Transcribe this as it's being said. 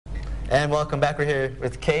And welcome back. We're here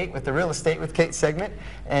with Kate with the Real Estate with Kate segment.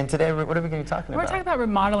 And today, what are we going to be talking about? We're talking about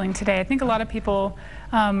remodeling today. I think a lot of people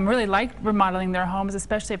really like remodeling their homes,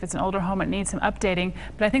 especially if it's an older home, it needs some updating.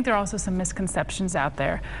 But I think there are also some misconceptions out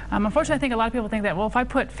there. Unfortunately, I think a lot of people think that, well, if I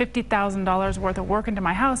put $50,000 worth of work into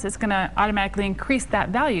my house, it's going to automatically increase that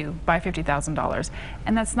value by $50,000.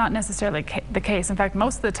 And that's not necessarily the case. In fact,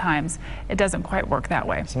 most of the times, it doesn't quite work that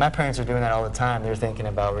way. So my parents are doing that all the time. They're thinking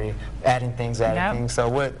about adding things. So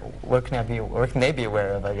what can they be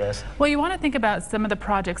aware of, I guess? Well, you want to think about some of the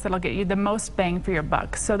projects that'll get you the most bang for your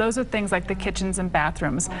buck. So those are things like the kitchens and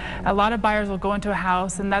bathrooms. A lot of buyers will go into a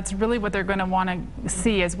house, and that's really what they're going to want to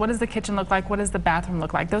see is, what does the kitchen look like? What does the bathroom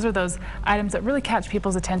look like? Those are those items that really catch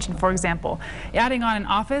people's attention. For example, adding on an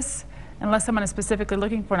office, unless someone is specifically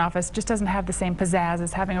looking for an office, just doesn't have the same pizzazz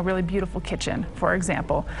as having a really beautiful kitchen, for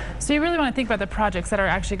example. So you really want to think about the projects that are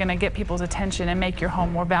actually going to get people's attention and make your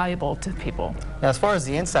home more valuable to people. Now, as far as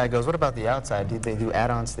the inside goes, what about the outside? Do they do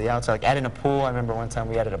add-ons to the outside? Like adding a pool? I remember one time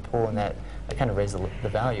we added a pool, and that kind of raised the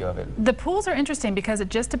value of it. The pools are interesting because it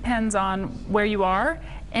just depends on where you are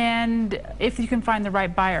and if you can find the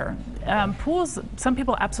right buyer. Pools, some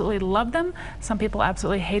people absolutely love them, some people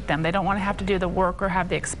absolutely hate them. They don't want to have to do the work or have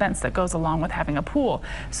the expense that goes along with having a pool.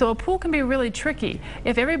 So a pool can be really tricky.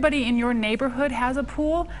 If everybody in your neighborhood has a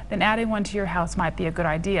pool, then adding one to your house might be a good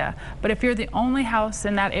idea. But if you're the only house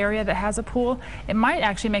in that area that has a pool, it might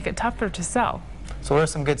actually make it tougher to sell. So what are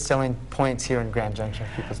some good selling points here in Grand Junction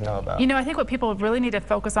people know about? You know, I think what people really need to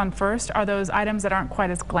focus on first are those items that aren't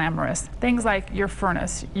quite as glamorous. Things like your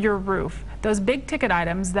furnace, your roof, those big ticket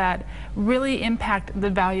items that really impact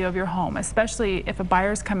the value of your home, especially if a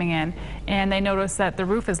buyer's coming in and they notice that the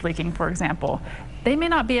roof is leaking, for example. They may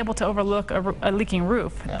not be able to overlook a leaking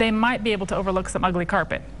roof. Yeah. They might be able to overlook some ugly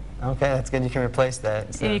carpet. Okay, that's good. You can replace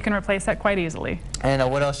that. So. You can replace that quite easily.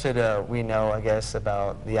 And what else should we know, I guess,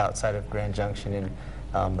 about the outside of Grand Junction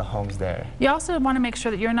and the homes there? You also want to make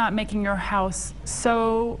sure that you're not making your house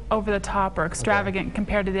so over the top or extravagant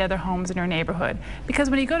compared to the other homes in your neighborhood.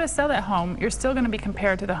 Because when you go to sell that home, you're still going to be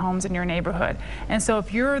compared to the homes in your neighborhood. And so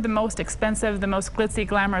if you're the most expensive, the most glitzy,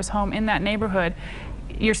 glamorous home in that neighborhood,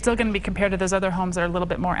 you're still going to be compared to those other homes that are a little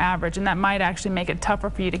bit more average, and that might actually make it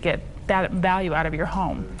tougher for you to get that value out of your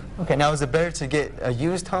home. Okay, now is it better to get a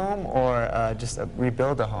used home or just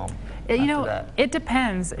rebuild a home? You know, it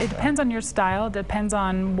depends. It depends on your style, it depends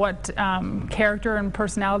on what character and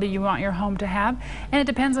personality you want your home to have, and it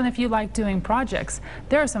depends on if you like doing projects.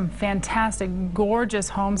 There are some fantastic, gorgeous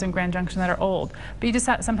homes in Grand Junction that are old, but you just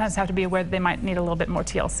sometimes have to be aware that they might need a little bit more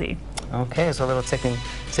TLC. Okay, so a little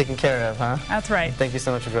taken care of, huh? That's right. Thank you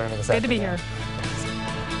so much for joining me this afternoon. Good to be here.